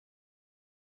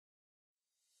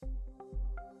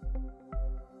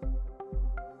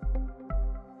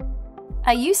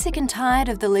Are you sick and tired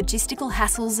of the logistical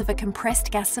hassles of a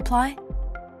compressed gas supply?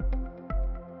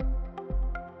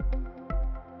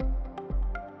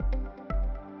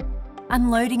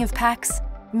 Unloading of packs,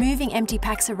 moving empty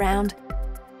packs around,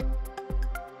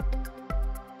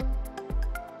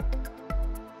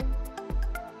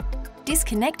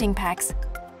 disconnecting packs,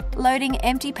 loading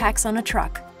empty packs on a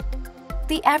truck.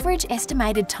 The average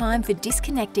estimated time for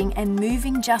disconnecting and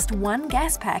moving just one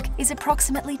gas pack is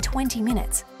approximately 20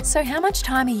 minutes. So how much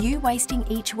time are you wasting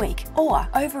each week or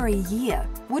over a year?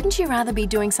 Wouldn't you rather be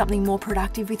doing something more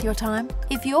productive with your time?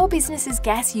 If your business's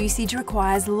gas usage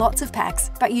requires lots of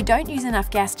packs, but you don't use enough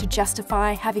gas to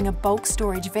justify having a bulk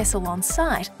storage vessel on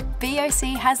site,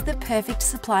 BOC has the perfect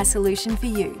supply solution for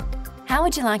you. How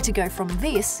would you like to go from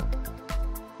this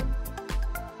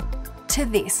to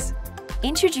this?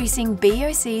 Introducing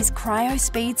BOC's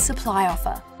CRYOSPEED supply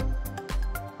offer.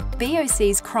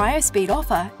 BOC's CRYOSPEED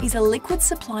offer is a liquid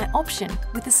supply option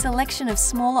with a selection of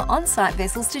smaller on-site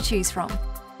vessels to choose from.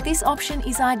 This option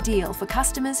is ideal for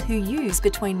customers who use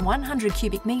between 100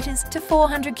 cubic metres to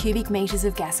 400 cubic metres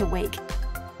of gas a week.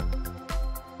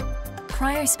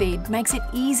 CRYOSPEED makes it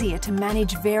easier to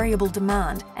manage variable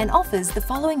demand and offers the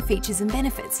following features and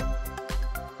benefits: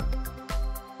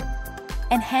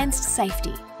 enhanced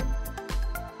safety,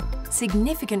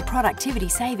 significant productivity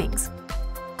savings,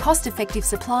 cost-effective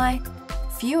supply,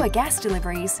 fewer gas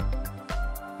deliveries,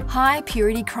 high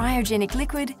purity cryogenic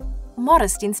liquid,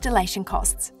 modest installation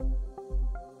costs.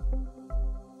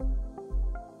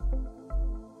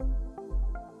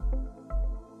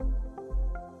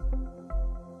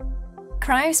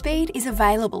 CRYOSPEED is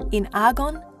available in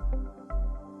argon,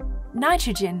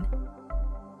 nitrogen,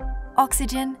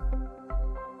 oxygen,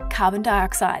 carbon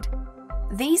dioxide.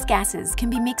 These gases can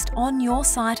be mixed on your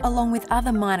site along with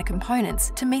other minor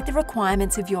components to meet the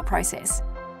requirements of your process.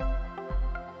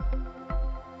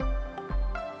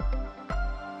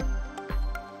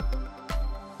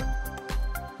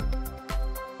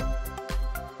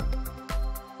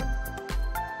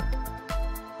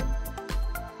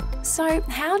 So,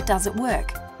 how does it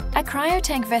work? A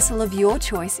cryotank vessel of your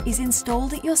choice is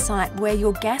installed at your site where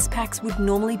your gas packs would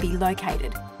normally be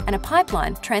located, and a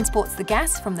pipeline transports the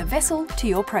gas from the vessel to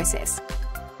your process.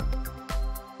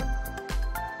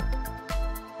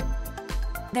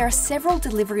 There are several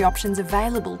delivery options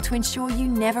available to ensure you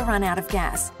never run out of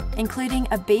gas, including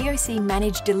a BOC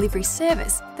managed delivery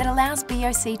service that allows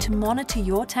BOC to monitor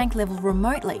your tank level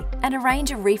remotely and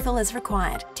arrange a refill as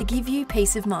required to give you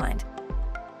peace of mind.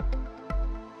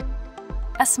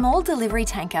 A small delivery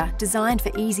tanker designed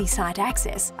for easy site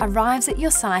access arrives at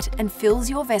your site and fills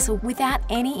your vessel without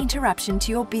any interruption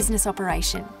to your business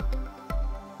operation.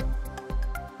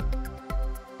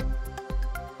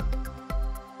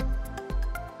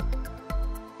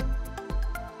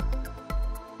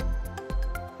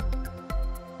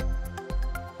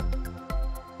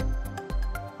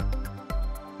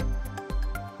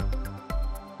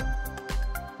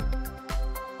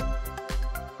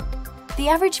 The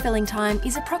average filling time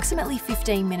is approximately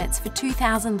 15 minutes for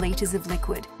 2,000 litres of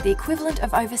liquid, the equivalent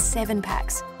of over 7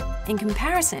 packs, in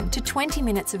comparison to 20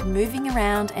 minutes of moving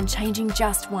around and changing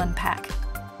just one pack.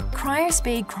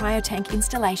 CRYOSPEED cryotank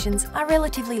installations are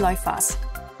relatively low fuss,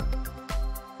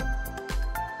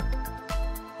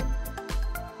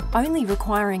 only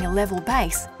requiring a level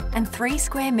base and 3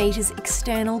 square metres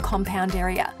external compound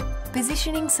area,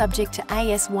 positioning subject to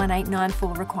AS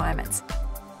 1894 requirements.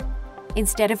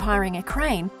 Instead of hiring a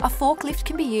crane, a forklift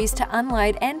can be used to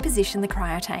unload and position the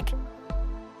cryotank.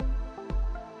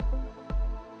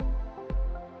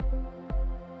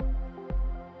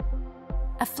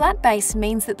 A flat base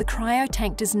means that the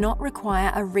cryotank does not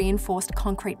require a reinforced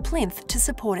concrete plinth to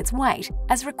support its weight,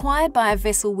 as required by a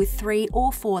vessel with 3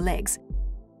 or 4 legs.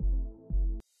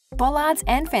 Bollards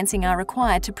and fencing are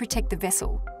required to protect the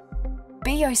vessel.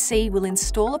 BOC will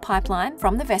install a pipeline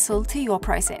from the vessel to your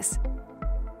process.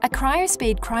 A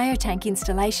CRYOSPEED cryotank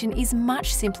installation is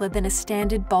much simpler than a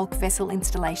standard bulk vessel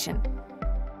installation.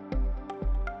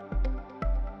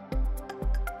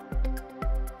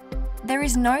 There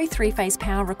is no 3-phase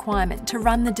power requirement to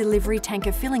run the delivery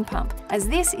tanker filling pump, as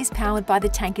this is powered by the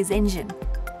tanker's engine.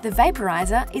 The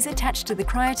vaporizer is attached to the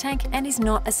cryotank and is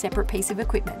not a separate piece of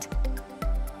equipment.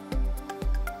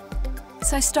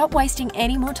 So stop wasting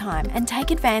any more time and take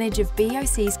advantage of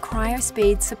BOC's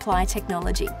CRYOSPEED supply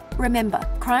technology. Remember,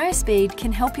 CRYOSPEED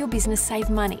can help your business save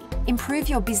money, improve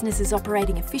your business's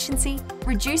operating efficiency,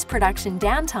 reduce production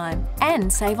downtime,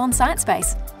 and save on-site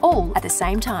space, all at the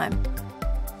same time.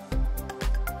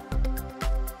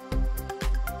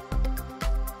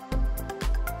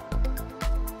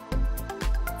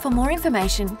 For more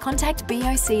information, contact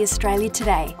BOC Australia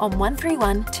today on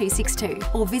 131 262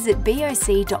 or visit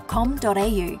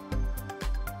boc.com.au.